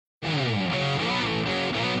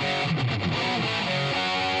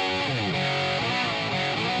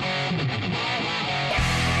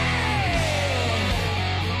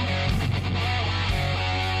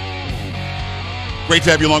Great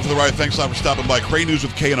to have you along for the ride. Thanks a lot for stopping by. Cray News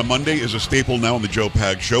with Kay on a Monday is a staple now on the Joe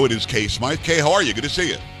Pag Show. It is Kay Smythe. Kay, how are you? Good to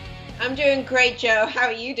see you. I'm doing great, Joe. How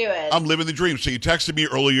are you doing? I'm living the dream. So you texted me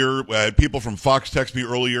earlier. I had people from Fox text me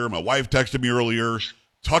earlier. My wife texted me earlier.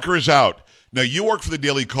 Tucker is out. Now, you work for the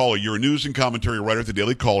Daily Caller. You're a news and commentary writer at the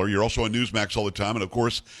Daily Caller. You're also on Newsmax all the time. And, of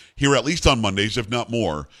course, here at least on Mondays, if not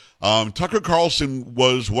more. Tucker Carlson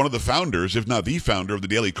was one of the founders, if not the founder, of the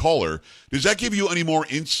Daily Caller. Does that give you any more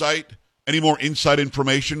inside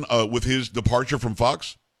information with his departure from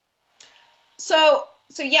Fox? So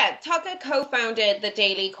yeah, Tucker co-founded the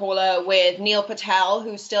Daily Caller with Neil Patel,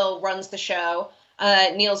 who still runs the show.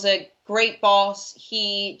 Neil's a great boss.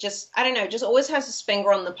 He just always has his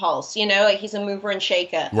finger on the pulse, like he's a mover and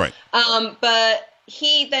shaker. Right. But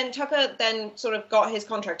Tucker then sort of got his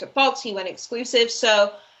contract at Fox. He went exclusive.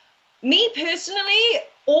 So me personally,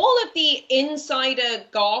 all of the insider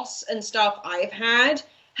goss and stuff I've had,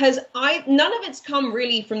 none of it's come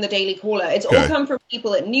really from the Daily Caller. It's all come from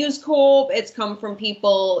people at News Corp. It's come from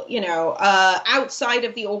people, outside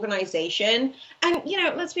of the organization. And,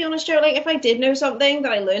 let's be honest, Joe, if I did know something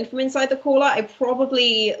that I learned from inside the Caller, I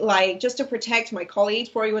probably, just to protect my colleagues,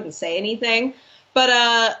 probably wouldn't say anything.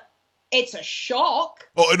 But it's a shock.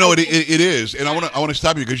 Oh, no, it is. And I want to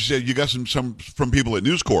stop you because you said you got some from people at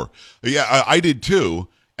News Corp. Yeah, I did too.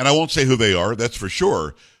 And I won't say who they are, that's for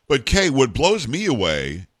sure. But, Kay, what blows me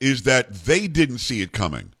away is that they didn't see it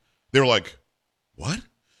coming. They were like, what?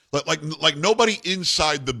 Like nobody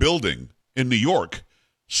inside the building in New York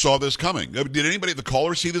saw this coming. Did anybody at the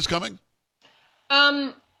Caller see this coming?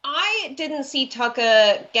 I didn't see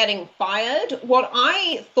Tucker getting fired. What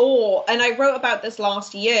I thought, and I wrote about this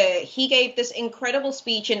last year, he gave this incredible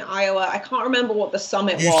speech in Iowa. I can't remember what the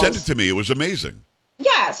summit was. You sent it to me. It was amazing.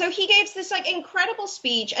 Yeah, so he gave this incredible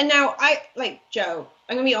speech, and now Joe,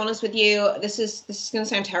 I'm gonna be honest with you. This is gonna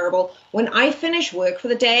sound terrible. When I finish work for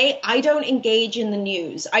the day, I don't engage in the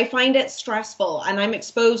news. I find it stressful, and I'm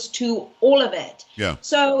exposed to all of it. Yeah.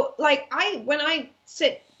 So when I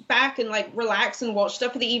sit back and relax and watch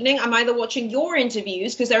stuff for the evening, I'm either watching your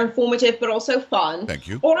interviews because they're informative but also fun. Thank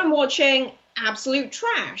you. Or I'm watching absolute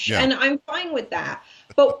trash, and I'm fine with that.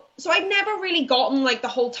 But so I've never really gotten the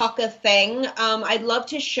whole Tucker thing. I'd love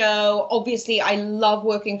to show, obviously I love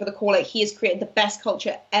working for the Caller. He has created the best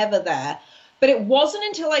culture ever there. But it wasn't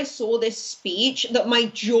until I saw this speech that my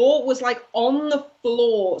jaw was on the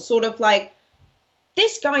floor, sort of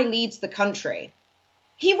this guy leads the country.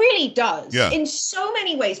 He really does. Yeah. In so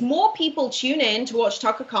many ways. More people tune in to watch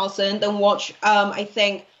Tucker Carlson than watch, I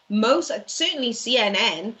think, certainly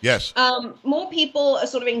CNN. Yes. More people are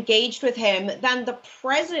sort of engaged with him than the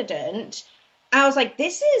president. I was like,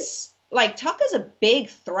 this is Tucker's a big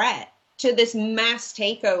threat to this mass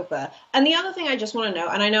takeover. And the other thing I just want to know,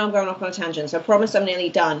 and I know I'm going off on a tangent, so I promise I'm nearly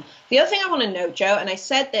done. The other thing I want to note, Joe, and I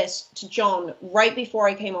said this to John right before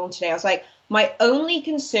I came on today, I was like, my only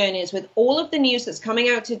concern is with all of the news that's coming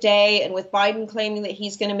out today and with Biden claiming that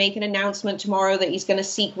he's going to make an announcement tomorrow that he's going to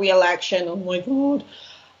seek re-election. Oh my God.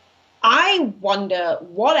 I wonder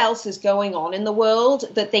what else is going on in the world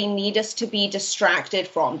that they need us to be distracted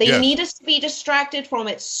from. They need us to be distracted from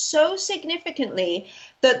it so significantly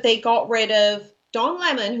that they got rid of Don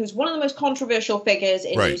Lemon, who's one of the most controversial figures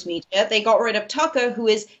in news media. They got rid of Tucker, who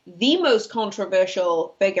is the most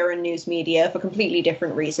controversial figure in news media for completely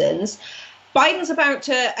different reasons. Biden's about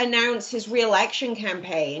to announce his re-election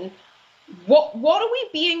campaign. What are we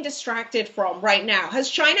being distracted from right now? Has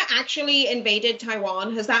China actually invaded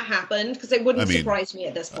Taiwan? Has that happened? Because it wouldn't surprise me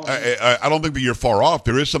at this point. I don't think that you're far off.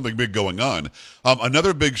 There is something big going on.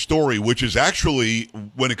 Another big story, which is actually,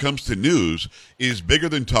 when it comes to news, is bigger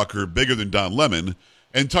than Tucker, bigger than Don Lemon.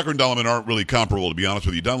 And Tucker and Don Lemon aren't really comparable, to be honest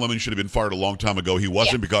with you. Don Lemon should have been fired a long time ago. He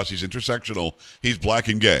wasn't because he's intersectional. He's black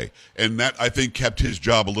and gay. And that, I think, kept his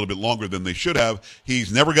job a little bit longer than they should have.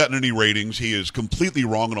 He's never gotten any ratings. He is completely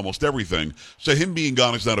wrong on almost everything. So him being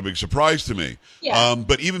gone is not a big surprise to me. Yeah.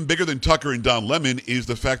 But even bigger than Tucker and Don Lemon is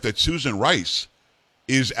the fact that Susan Rice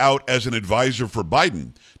is out as an advisor for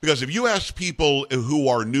Biden. Because if you ask people who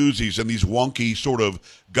are newsies and these wonky sort of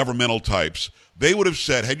governmental types, they would have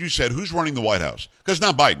said, had you said, who's running the White House? Because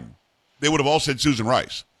not Biden. They would have all said Susan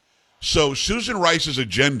Rice. So Susan Rice's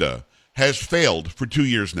agenda has failed for 2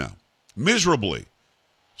 years now, miserably.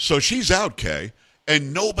 So she's out, Kay,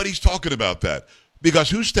 and nobody's talking about that. Because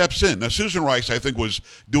who steps in? Now, Susan Rice, I think, was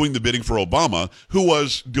doing the bidding for Obama, who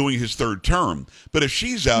was doing his third term. But if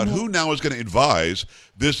she's out, who now is going to advise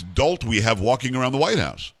this dolt we have walking around the White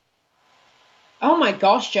House? Oh, my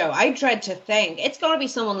gosh, Joe. I dread to think. It's got to be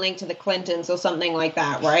someone linked to the Clintons or something like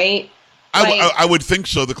that, right? I would think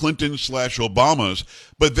so, the Clintons / Obamas.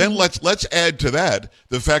 But then let's add to that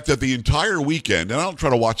the fact that the entire weekend, and I don't try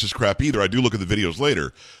to watch this crap either. I do look at the videos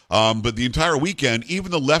later. But the entire weekend,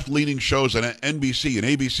 even the left-leaning shows on NBC and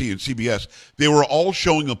ABC and CBS, they were all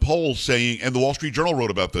showing a poll saying, and the Wall Street Journal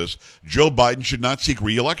wrote about this, Joe Biden should not seek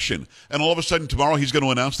re-election. And all of a sudden tomorrow he's going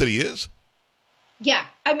to announce that he is? Yeah.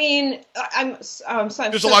 I mean, There's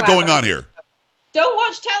a lot going on here. Don't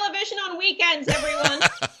watch television on weekends, everyone.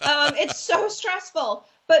 It's so stressful.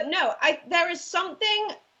 But no, there is something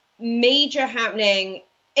major happening.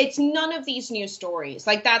 It's none of these news stories.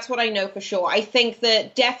 Like, that's what I know for sure. I think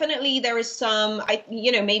that definitely there is some,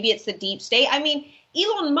 maybe it's the deep state. I mean,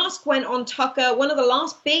 Elon Musk went on Tucker. One of the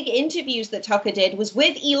last big interviews that Tucker did was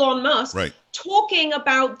with Elon Musk, right, talking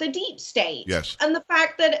about the deep state. Yes. And the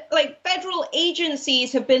fact that, like, federal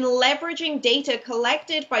agencies have been leveraging data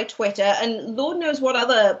collected by Twitter and Lord knows what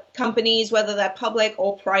other companies, whether they're public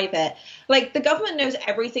or private. Like, the government knows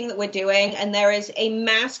everything that we're doing, and there is a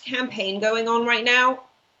mass campaign going on right now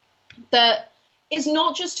that is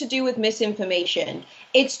not just to do with misinformation.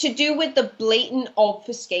 It's to do with the blatant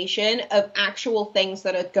obfuscation of actual things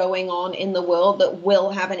that are going on in the world that will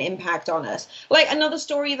have an impact on us. Like, another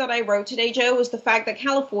story that I wrote today, Joe, was the fact that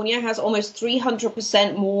California has almost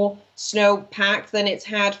 300% more snowpack than it's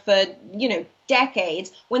had for,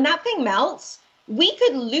 decades. When that thing melts, we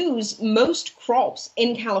could lose most crops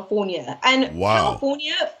in California. And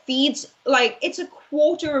California feeds, it's a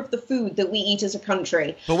quarter of the food that we eat as a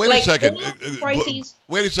country. But wait a second.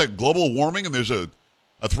 Wait a second. Global warming and there's a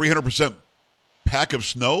 300% pack of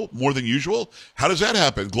snow, more than usual? How does that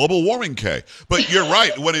happen? Global warming, Kay. But you're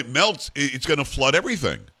right. When it melts, it's going to flood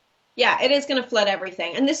everything. Yeah, it is going to flood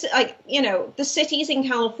everything. And this, the cities in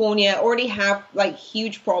California already have,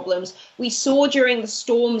 huge problems. We saw during the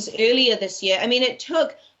storms earlier this year. I mean, it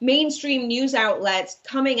took mainstream news outlets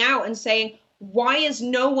coming out and saying, why is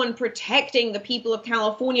no one protecting the people of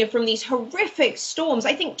California from these horrific storms?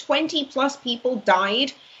 I think 20 plus people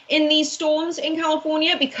died in these storms in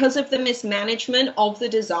California because of the mismanagement of the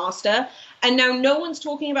disaster. And now no one's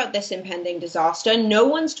talking about this impending disaster. No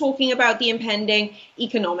one's talking about the impending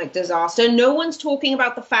economic disaster. No one's talking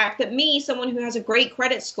about the fact that me, someone who has a great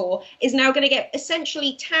credit score, is now going to get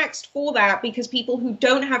essentially taxed for that because people who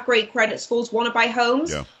don't have great credit scores want to buy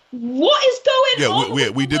homes. Yeah. What is going on? Yeah,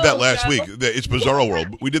 we did that last week. It's Bizarro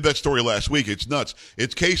World. We did that story last week. It's nuts.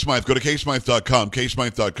 It's Kay Smythe. Go to kaysmythe.com,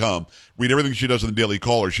 kaysmythe.com. Read everything she does in the Daily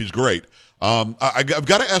Caller. She's great. I've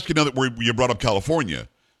got to ask you now that you brought up California.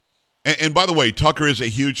 And by the way, Tucker is a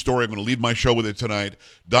huge story. I'm going to lead my show with it tonight.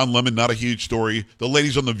 Don Lemon, not a huge story. The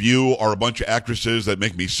ladies on The View are a bunch of actresses that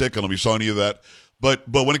make me sick. I don't know if you saw any of that. But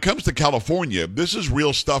when it comes to California, this is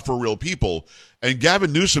real stuff for real people. And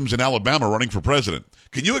Gavin Newsom's in Alabama running for president.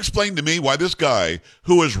 Can you explain to me why this guy,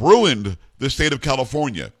 who has ruined the state of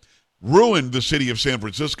California, ruined the city of San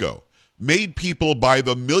Francisco, made people by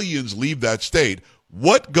the millions leave that state,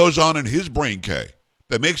 what goes on in his brain, Kay,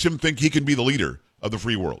 that makes him think he can be the leader of the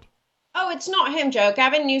free world? Oh, it's not him, Joe.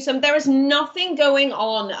 Gavin Newsom. There is nothing going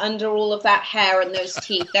on under all of that hair and those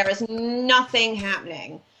teeth. There is nothing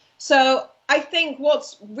happening. So I think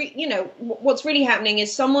what's really happening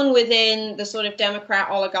is someone within the sort of Democrat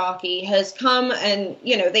oligarchy has come and,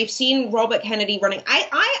 they've seen Robert Kennedy running.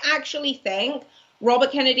 I actually think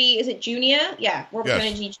Robert Kennedy, is it Jr.? Yeah, Robert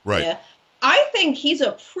Kennedy Jr. Right. I think he's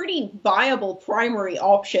a pretty viable primary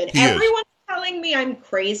option. Everyone's telling me I'm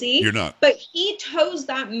crazy. You're not. But he toes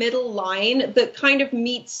that middle line that kind of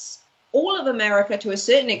meets all of America to a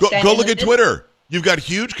certain extent. Go look at Twitter. You've got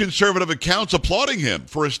huge conservative accounts applauding him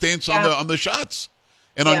for his stance on the shots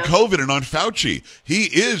and on COVID and on Fauci.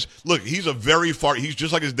 He's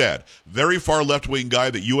just like his dad, very far left-wing guy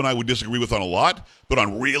that you and I would disagree with on a lot, but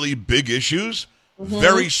on really big issues,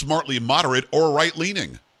 very smartly moderate or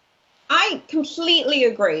right-leaning. I completely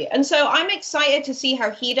agree. And so I'm excited to see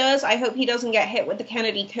how he does. I hope he doesn't get hit with the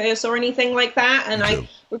Kennedy curse or anything like that. And I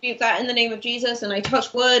rebuke that in the name of Jesus. And I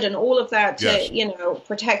touch wood and all of that to,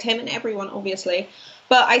 protect him and everyone, obviously.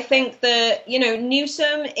 But I think that,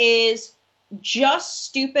 Newsom is just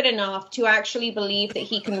stupid enough to actually believe that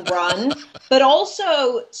he can run, but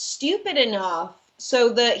also stupid enough so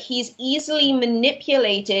that he's easily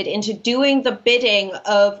manipulated into doing the bidding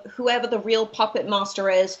of whoever the real puppet master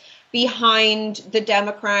is behind the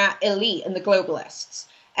Democrat elite and the globalists.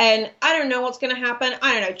 And I don't know what's going to happen.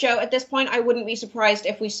 I don't know, Joe, at this point, I wouldn't be surprised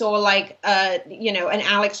if we saw an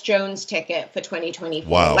Alex Jones ticket for 2024.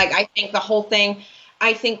 Wow. I think the whole thing,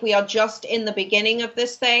 I think we are just in the beginning of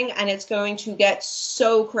this thing, and it's going to get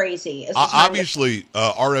so crazy. Obviously,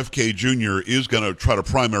 RFK Jr. is going to try to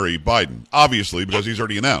primary Biden, obviously, because he's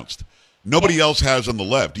already announced. Nobody Yeah. else has on the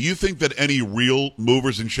left. Do you think that any real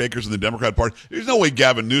movers and shakers in the Democrat Party? There's no way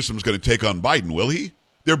Gavin Newsom's going to take on Biden, will he?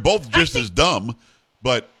 They're both just as dumb,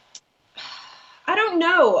 but I don't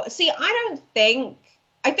know. See,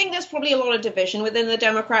 I think there's probably a lot of division within the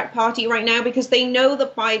Democrat Party right now because they know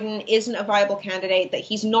that Biden isn't a viable candidate, that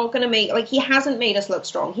he's not going to he hasn't made us look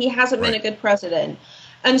strong. He hasn't been a good president.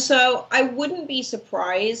 And so I wouldn't be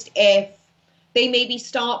surprised if they maybe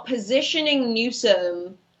start positioning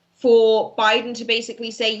Newsom for Biden to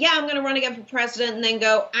basically say, yeah, I'm going to run again for president, and then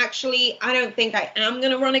go, actually, I don't think I am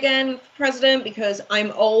going to run again for president because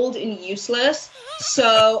I'm old and useless.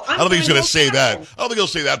 So I don't think he's going to say that. Biden. I don't think he'll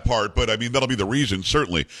say that part, but I mean, that'll be the reason,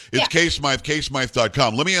 certainly. It's Yeah.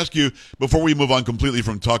 CaseSmythe.com. Let me ask you, before we move on completely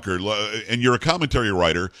from Tucker, and you're a commentary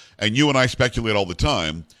writer, and you and I speculate all the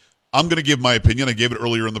time, I'm going to give my opinion. I gave it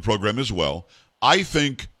earlier in the program as well. I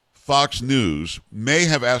think Fox News may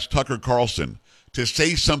have asked Tucker Carlson to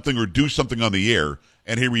say something or do something on the air,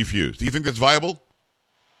 and he refused. Do you think that's viable?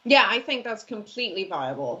 Yeah, I think that's completely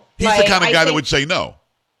viable. He's the kind of guy that would say no.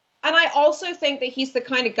 And I also think that he's the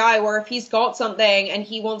kind of guy where if he's got something and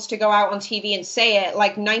he wants to go out on TV and say it,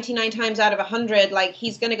 like 99 times out of 100, like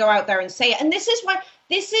he's going to go out there and say it. And this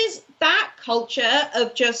is that culture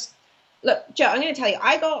of just, look, Joe, I'm going to tell you,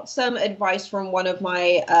 I got some advice from one of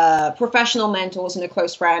my professional mentors and a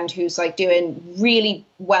close friend who's like doing really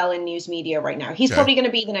well in news media right now. He's probably going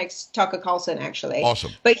to be the next Tucker Carlson, actually.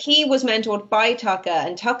 Awesome. But he was mentored by Tucker,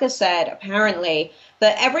 and Tucker said, apparently,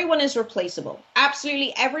 that everyone is replaceable.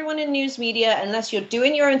 Absolutely everyone in news media, unless you're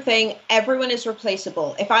doing your own thing, everyone is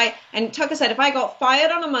replaceable. And Tucker said, if I got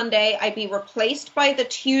fired on a Monday, I'd be replaced by the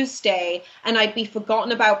Tuesday, and I'd be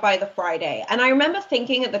forgotten about by the Friday. And I remember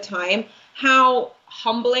thinking at the time how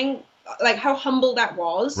humble that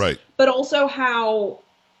was. Right. But also how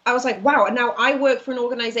I was like, wow, and now I work for an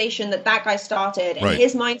organization that guy started, and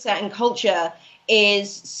his mindset and culture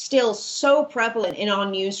is still so prevalent in our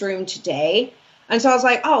newsroom today. And so I was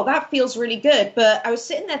like, oh, that feels really good. But I was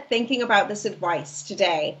sitting there thinking about this advice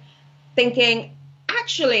today, thinking,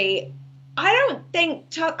 actually, I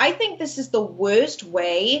think this is the worst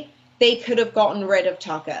way they could have gotten rid of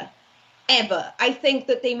Tucker. Ever. I think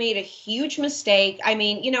that they made a huge mistake. I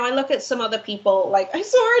mean, you know, I look at some other people, like I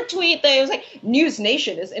saw a tweet that was like, News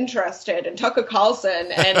Nation is interested in Tucker Carlson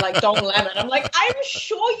and like Don Lemon. I'm like, I'm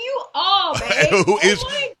sure you are, man. Who is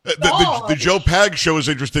the Joe Pag show is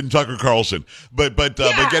interested in Tucker Carlson, but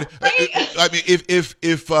I mean,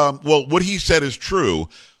 if what he said is true.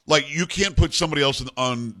 Like, you can't put somebody else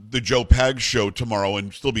on the Joe Pags show tomorrow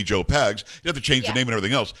and still be Joe Pags. You have to change the name and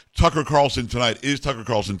everything else. Tucker Carlson Tonight is Tucker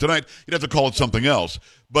Carlson Tonight. You'd have to call it something else.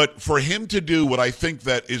 But for him to do what I think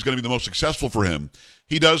that is going to be the most successful for him,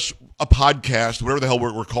 he does a podcast, whatever the hell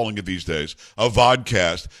we're calling it these days, a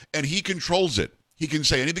vodcast, and he controls it. He can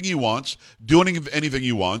say anything he wants, do anything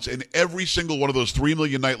he wants, and every single one of those 3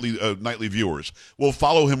 million nightly viewers will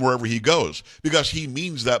follow him wherever he goes because he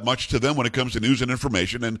means that much to them when it comes to news and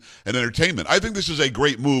information and entertainment. I think this is a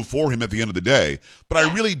great move for him at the end of the day, but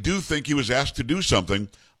I really do think he was asked to do something.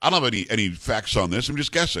 I don't have any facts on this. I'm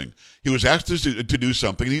just guessing. He was asked to do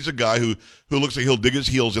something, and he's a guy who looks like he'll dig his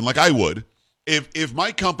heels in like I would. If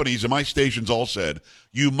my companies and my stations all said,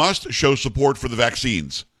 you must show support for the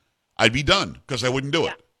vaccines, I'd be done because I wouldn't do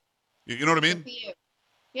it. You know what I mean?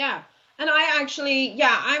 Yeah. And I actually,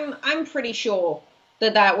 I'm pretty sure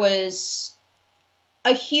that was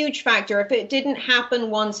a huge factor. If it didn't happen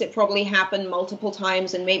once, it probably happened multiple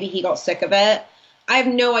times, and maybe he got sick of it. I have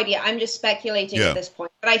no idea. I'm just speculating at this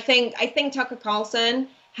point. But I think Tucker Carlson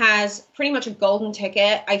has pretty much a golden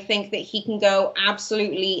ticket. I think that he can go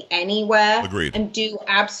absolutely anywhere and do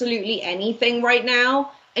absolutely anything right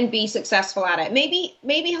now and be successful at it. Maybe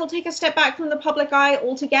he'll take a step back from the public eye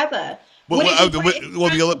altogether. The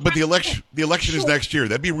election is next year.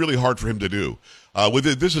 That'd be really hard for him to do.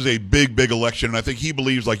 This is a big election, and I think he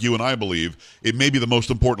believes, like you and I believe, it may be the most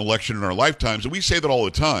important election in our lifetimes. And we say that all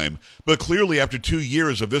the time. But clearly, after 2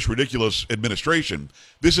 years of this ridiculous administration,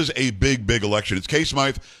 this is a big election. It's Case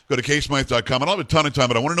Smythe. Go to CaseSmythe.com. I don't have a ton of time,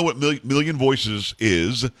 but I want to know what Million Voices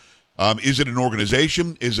is. Is it an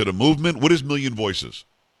organization? Is it a movement? What is Million Voices?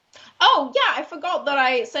 Oh, yeah, I forgot that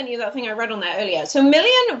I sent you that thing I read on there earlier. So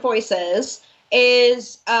Million Voices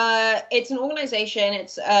is it's an organization.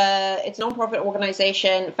 It's a nonprofit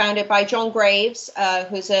organization founded by John Graves,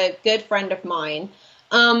 who's a good friend of mine.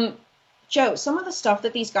 Joe, some of the stuff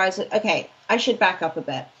that these guys okay, I should back up a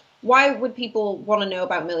bit. Why would people want to know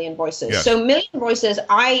about Million Voices? Yes. So Million Voices,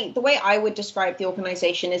 the way I would describe the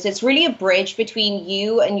organization is it's really a bridge between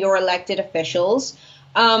you and your elected officials.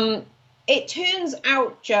 It turns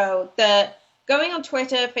out, Joe, that going on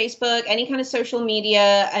Twitter, Facebook, any kind of social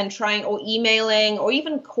media and trying or emailing or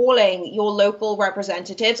even calling your local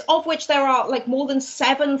representatives, of which there are like more than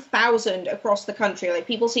 7,000 across the country. Like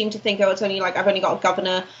people seem to think, oh, it's only like I've only got a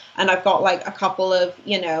governor and I've got like a couple of,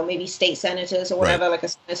 maybe state senators or whatever, like a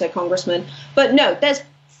senator, congressman. But no, there's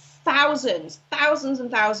thousands and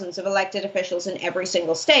thousands of elected officials in every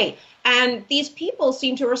single state. And these people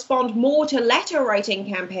seem to respond more to letter writing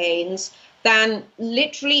campaigns than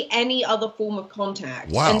literally any other form of contact.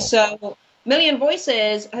 Wow. And so Million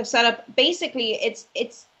Voices have set up, basically, it's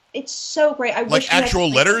so great. I like wish actual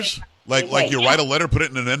letters? Like you yeah. write a letter, put it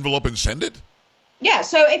in an envelope and send it? Yeah,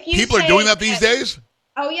 so if you People are doing that these days?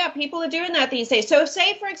 Oh, yeah, people are doing that these days. So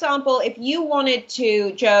say, for example, if you wanted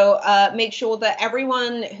to, Joe, make sure that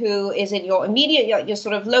everyone who is in your immediate, your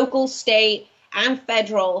sort of local, state, and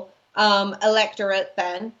federal electorate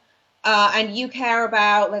then, and you care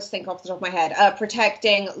about, let's think off the top of my head,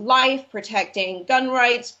 protecting life, protecting gun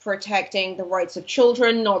rights, protecting the rights of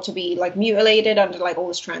children not to be like mutilated under like all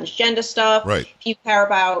this transgender stuff. Right. If you care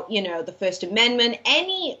about, the First Amendment,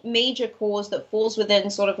 any major cause that falls within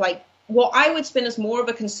sort of like what I would spin as more of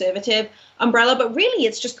a conservative umbrella, but really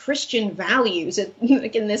it's just Christian values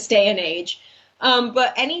in this day and age.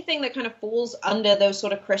 But anything that kind of falls under those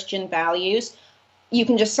sort of Christian values, you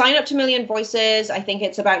can just sign up to Million Voices. I think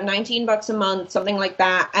it's about $19 a month, something like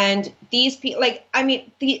that. And these people,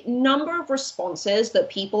 the number of responses that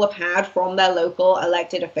people have had from their local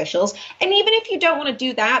elected officials. And even if you don't want to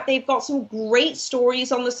do that, they've got some great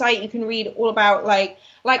stories on the site. You can read all about like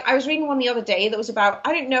I was reading one the other day that was about,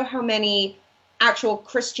 I don't know how many actual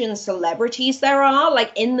Christian celebrities there are,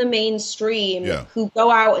 like in the mainstream, who go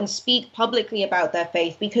out and speak publicly about their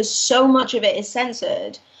faith because so much of it is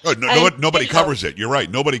censored. Oh, nobody covers it. You're right.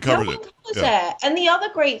 Nobody covers it. And the other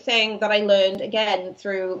great thing that I learned, again,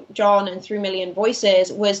 through John and through Million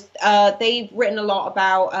Voices, was they've written a lot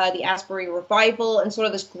about the Asbury Revival and sort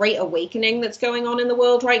of this great awakening that's going on in the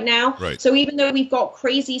world right now. Right. So even though we've got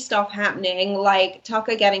crazy stuff happening, like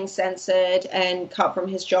Tucker getting censored and cut from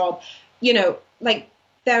his job,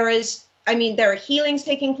 there are healings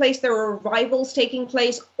taking place, there are revivals taking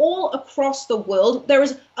place all across the world. There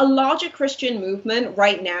is a larger Christian movement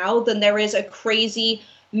right now than there is a crazy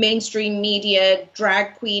mainstream media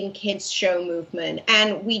drag queen kids show movement.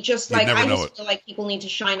 And we just I just feel like people need to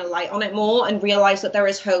shine a light on it more and realize that there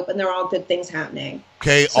is hope and there are good things happening.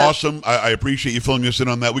 Okay, awesome. I appreciate you filling us in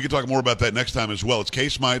on that. We can talk more about that next time as well. It's Kay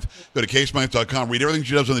Smythe. Go to kaysmythe.com. Read everything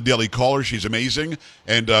she does on the Daily Caller. She's amazing.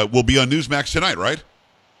 And we'll be on Newsmax tonight, right?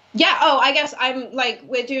 Yeah. Oh, I guess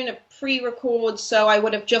we're doing a pre-record, so I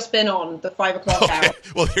would have just been on the 5 o'clock hour.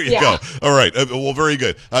 Well, there you go. All right. Well, very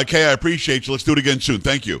good. Kay, I appreciate you. Let's do it again soon.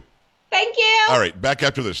 Thank you. Thank you. All right. Back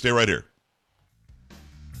after this. Stay right here.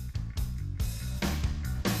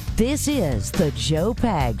 This is the Joe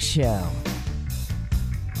Pags Show.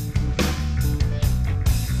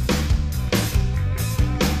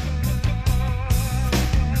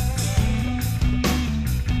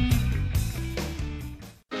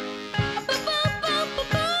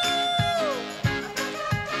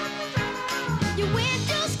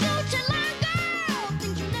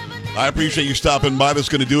 I appreciate you stopping by. That's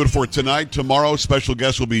going to do it for tonight. Tomorrow, special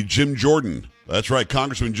guest will be Jim Jordan. That's right,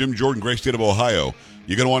 Congressman Jim Jordan, great state of Ohio.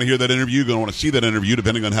 You're going to want to hear that interview. You're going to want to see that interview,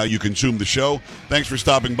 depending on how you consume the show. Thanks for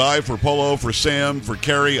stopping by. For Polo, for Sam, for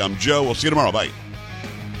Carrie, I'm Joe. We'll see you tomorrow. Bye.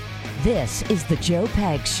 This is the Joe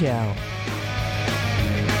Pags Show.